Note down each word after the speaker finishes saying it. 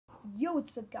Yo,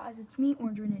 what's up guys, it's me,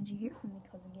 Orange Ninja here from the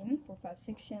Cousin Gaming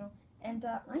 456 channel, and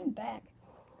I'm back.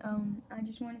 I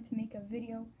just wanted to make a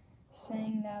video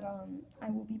saying that I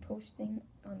will be posting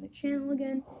on the channel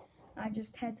again. I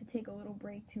just had to take a little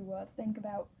break to think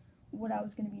about what I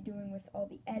was going to be doing with all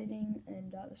the editing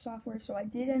and the software, so I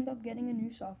did end up getting a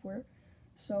new software.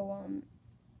 So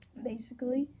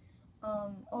basically,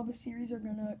 all the series are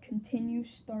going to continue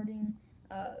starting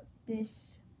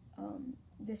this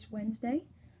Wednesday.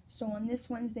 So on this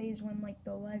Wednesday is when like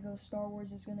the Lego Star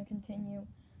Wars is going to continue.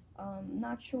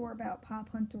 Not sure about Pop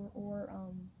Hunter or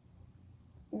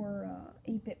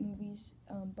 8-bit movies,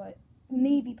 but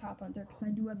maybe Pop Hunter because I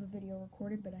do have a video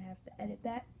recorded, but I have to edit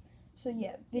that. So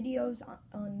yeah, videos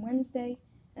on Wednesday,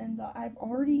 and I've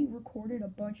already recorded a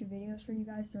bunch of videos for you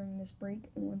guys during this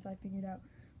break once I figured out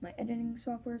my editing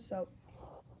software. So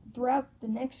throughout the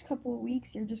next couple of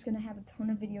weeks, you're just going to have a ton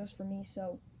of videos for me.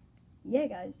 So yeah,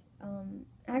 guys,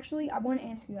 actually, I want to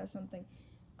ask you guys something.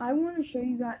 I want to show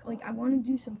you guys, I want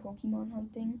to do some Pokemon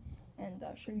hunting and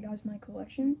show you guys my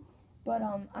collection, but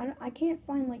I can't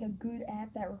find, a good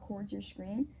app that records your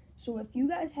screen. So if you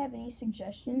guys have any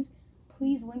suggestions,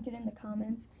 please link it in the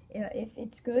comments. If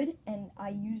it's good and I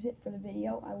use it for the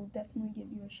video, I will definitely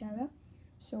give you a shout out.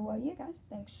 So, yeah, guys,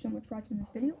 thanks so much for watching this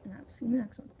video, and I will see you in the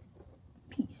next one.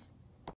 Peace.